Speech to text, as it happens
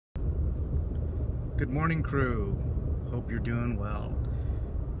Good morning, crew. Hope you're doing well.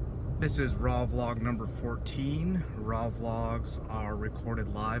 This is raw vlog number 14. Raw vlogs are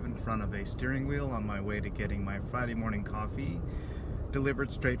recorded live in front of a steering wheel on my way to getting my Friday morning coffee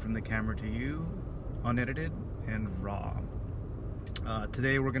delivered straight from the camera to you, unedited and raw.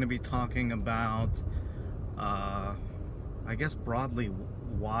 Today we're going to be talking about, I guess broadly,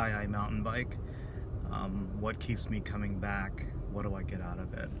 why I mountain bike, what keeps me coming back, what do I get out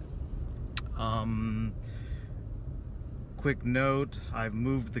of it. Quick note, I've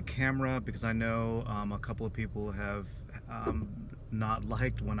moved the camera because I know a couple of people have not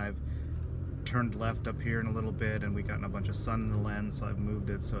liked when I've turned left up here in a little bit and we gotten a bunch of sun in the lens, so I've moved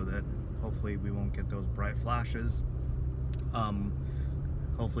it so that hopefully we won't get those bright flashes.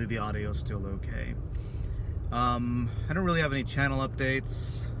 Hopefully the audio's still okay. I don't really have any channel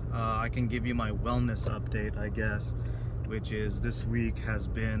updates. I can give you my wellness update, I guess, which is this week has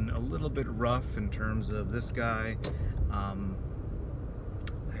been a little bit rough in terms of this guy. I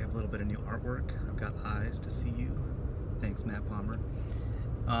have a little bit of new artwork. I've got eyes to see you. Thanks, Matt Palmer.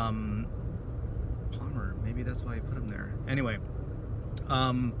 Palmer, maybe that's why I put him there. Anyway,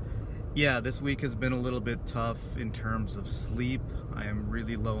 yeah, this week has been a little bit tough in terms of sleep. I am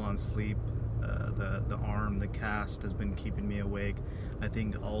really low on sleep. The arm, the cast has been keeping me awake. I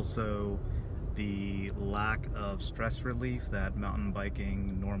think also the lack of stress relief that mountain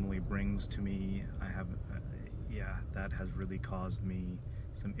biking normally brings to me, yeah, that has really caused me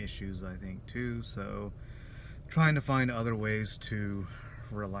some issues, I think, too. So trying to find other ways to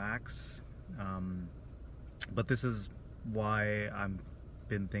relax. But this is why I've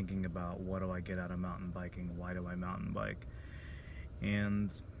been thinking about, what do I get out of mountain biking? Why do I mountain bike?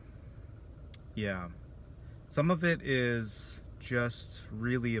 And yeah, some of it is just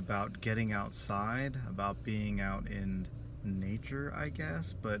really about getting outside, about being out in nature, I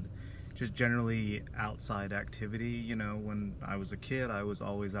guess, but just generally outside activity. You know, when I was a kid, I was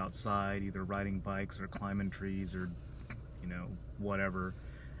always outside, either riding bikes or climbing trees or, you know, whatever,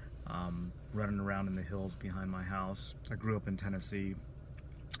 running around in the hills behind my house. I grew up in Tennessee,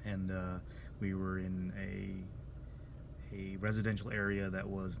 and we were in a residential area that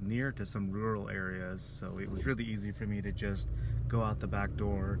was near to some rural areas, so it was really easy for me to just go out the back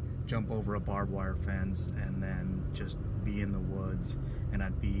door, jump over a barbed wire fence, and then just be in the woods. And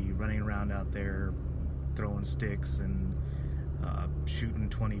I'd be running around out there throwing sticks and shooting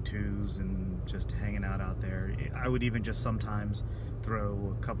 22s and just hanging out there. I would even just sometimes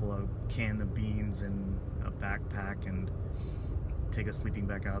throw a couple of cans of beans in a backpack and take a sleeping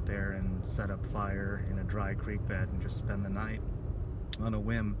bag out there and set up fire in a dry creek bed and just spend the night on a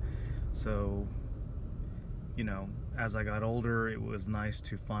whim. So, you know, as I got older, it was nice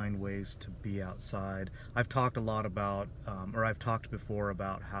to find ways to be outside. I've talked a lot about, or I've talked before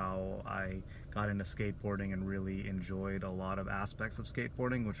about how I got into skateboarding and really enjoyed a lot of aspects of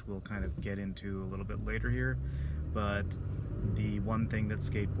skateboarding, which we'll kind of get into a little bit later here. But the one thing that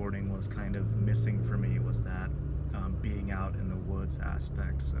skateboarding was kind of missing for me was that being out in the woods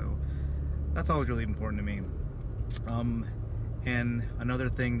aspect. So that's always really important to me. And another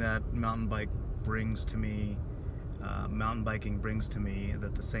thing that mountain biking brings to me,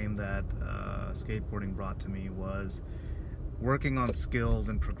 that the same that skateboarding brought to me, was working on skills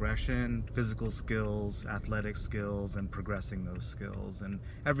and progression, physical skills, athletic skills, and progressing those skills and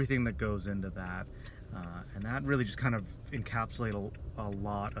everything that goes into that. And that really just kind of encapsulates a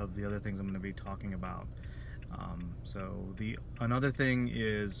lot of the other things I'm going to be talking about. So another thing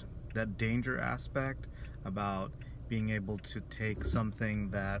is that danger aspect, about being able to take something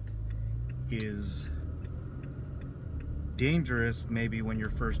that is dangerous maybe when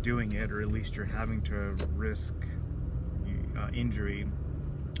you're first doing it, or at least you're having to risk injury,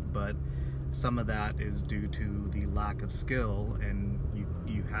 but some of that is due to the lack of skill, and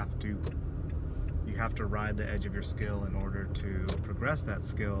you have to ride the edge of your skill in order to progress that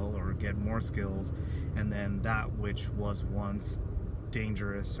skill or get more skills. And then that which was once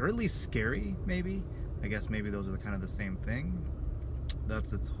dangerous, or at least scary, maybe, I guess maybe those are kind of the same thing.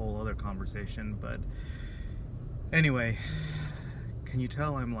 That's its whole other conversation. But anyway, can you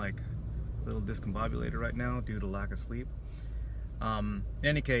tell I'm like a little discombobulated right now due to lack of sleep? In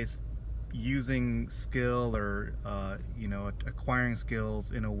any case, using skill, or you know, acquiring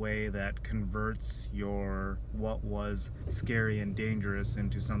skills in a way that converts your what was scary and dangerous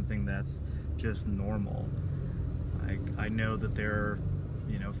into something that's just normal. I know that there are,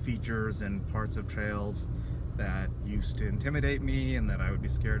 you know, features and parts of trails that used to intimidate me and that I would be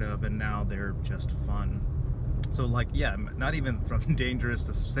scared of, and now they're just fun. So like, yeah, not even from dangerous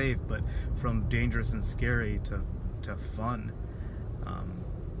to safe, but from dangerous and scary to fun.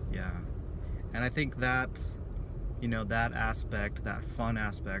 Yeah. And I think that, you know, that aspect, that fun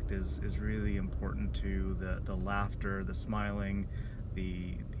aspect is really important to the laughter, the smiling,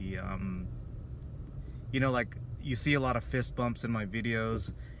 the you know, like you see a lot of fist bumps in my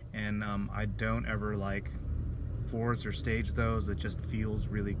videos, and I don't ever like force or stage those. It just feels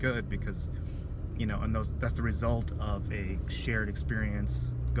really good because, you know, and that's the result of a shared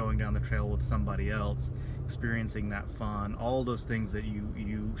experience, going down the trail with somebody else, experiencing that fun, all those things that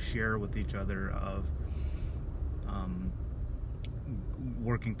you share with each other of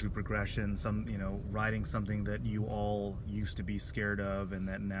working through progression, you know, riding something that you all used to be scared of and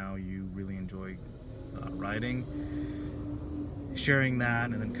that now you really enjoy riding, sharing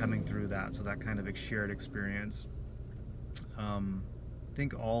that and then coming through that, so that kind of a shared experience. I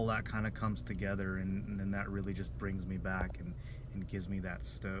think all that kind of comes together, and then that really just brings me back and gives me that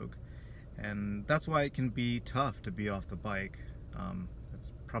stoke. And that's why it can be tough to be off the bike.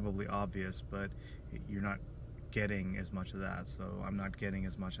 That's probably obvious, but you're not getting as much of that, so I'm not getting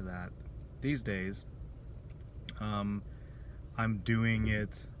as much of that these days. I'm doing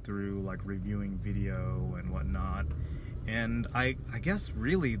it through like reviewing video and whatnot, and I guess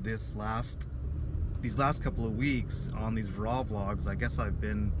really these last couple of weeks on these raw vlogs, I guess I've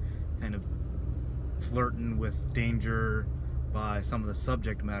been kind of flirting with danger by some of the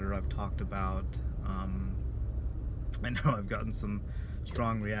subject matter I've talked about. I know I've gotten some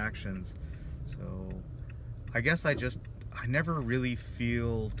strong reactions, so I guess I never really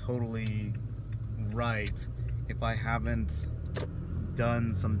feel totally right if I haven't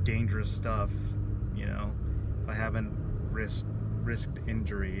done some dangerous stuff, you know, if I haven't risked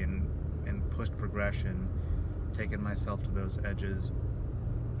injury and pushed progression, taken myself to those edges.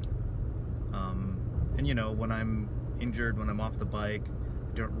 And you know, when I'm injured, when I'm off the bike,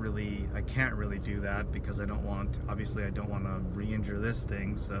 I can't really do that because obviously I don't want to re-injure this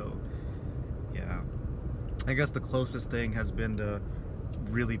thing. So yeah, I guess the closest thing has been to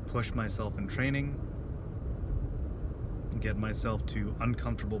really push myself in training, get myself to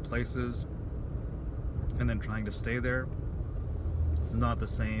uncomfortable places, and then trying to stay there. It's not the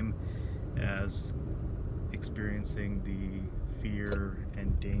same as experiencing the fear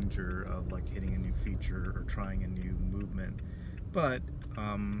and danger of like hitting a new feature or trying a new movement. But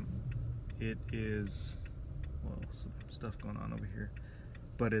it is, well, some stuff going on over here,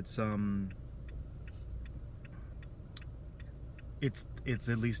 but it's at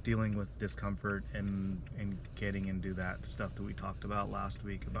least dealing with discomfort and getting into that stuff that we talked about last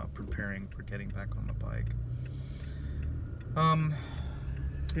week about preparing for getting back on the bike.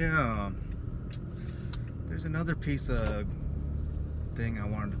 Yeah, there's another piece of thing I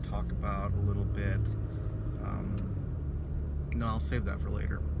wanted to talk about a little bit. No, I'll save that for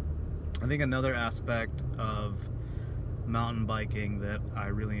later. I think another aspect of mountain biking that I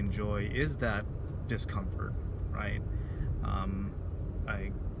really enjoy is that discomfort, right?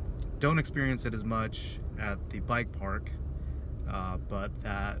 I don't experience it as much at the bike park, but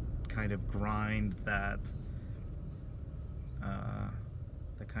that kind of grind, that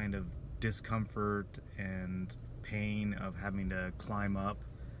the kind of discomfort and pain of having to climb up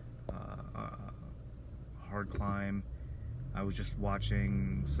a hard climb. I was just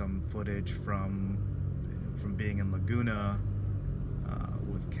watching some footage from being in Laguna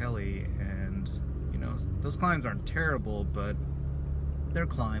with Kelly, and you know, those climbs aren't terrible, but they're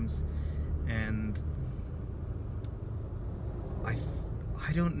climbs, and I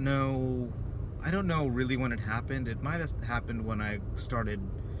don't know really when it happened. It might have happened when I started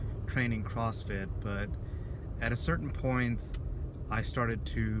training CrossFit, but at a certain point I started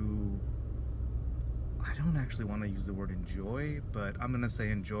to, I don't actually want to use the word enjoy, but I'm gonna say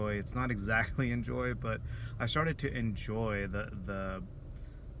enjoy. It's not exactly enjoy, but I started to enjoy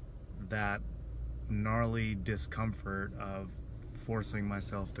that gnarly discomfort of forcing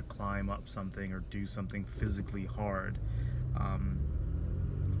myself to climb up something or do something physically hard.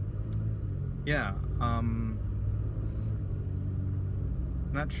 Yeah,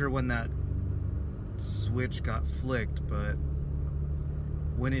 not sure when that switch got flicked, but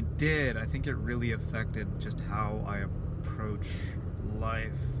when it did, I think it really affected just how I approach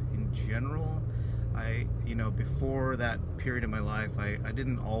life in general. You know, before that period of my life, I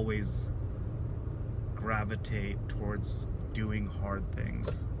didn't always gravitate towards doing hard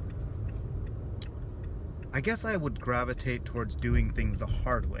things. I guess I would gravitate towards doing things the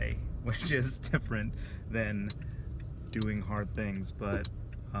hard way, which is different than doing hard things, but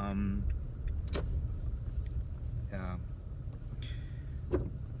yeah.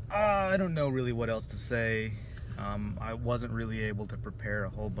 I don't know really what else to say. I wasn't really able to prepare a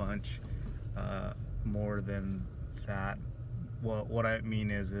whole bunch more than that. Well, what I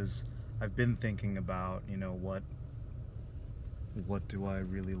mean is I've been thinking about, you know, what do I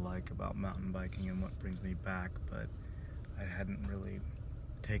really like about mountain biking and what brings me back, but I hadn't really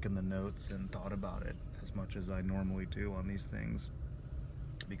taken the notes and thought about it as much as I normally do on these things,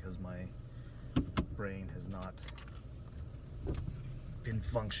 because my brain has not been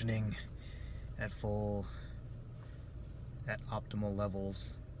functioning at optimal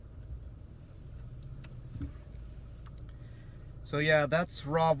levels. So yeah, that's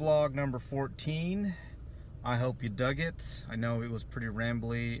raw vlog number 14. I hope you dug it. I know it was pretty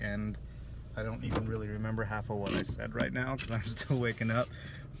rambly and I don't even really remember half of what I said right now because I'm still waking up.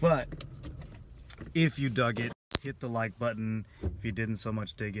 But if you dug it, hit the like button. If you didn't so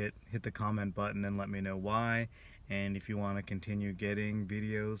much dig it, hit the comment button and let me know why. And if you want to continue getting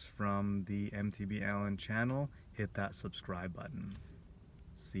videos from the MTB ALAN channel, hit that subscribe button.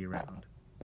 See you around.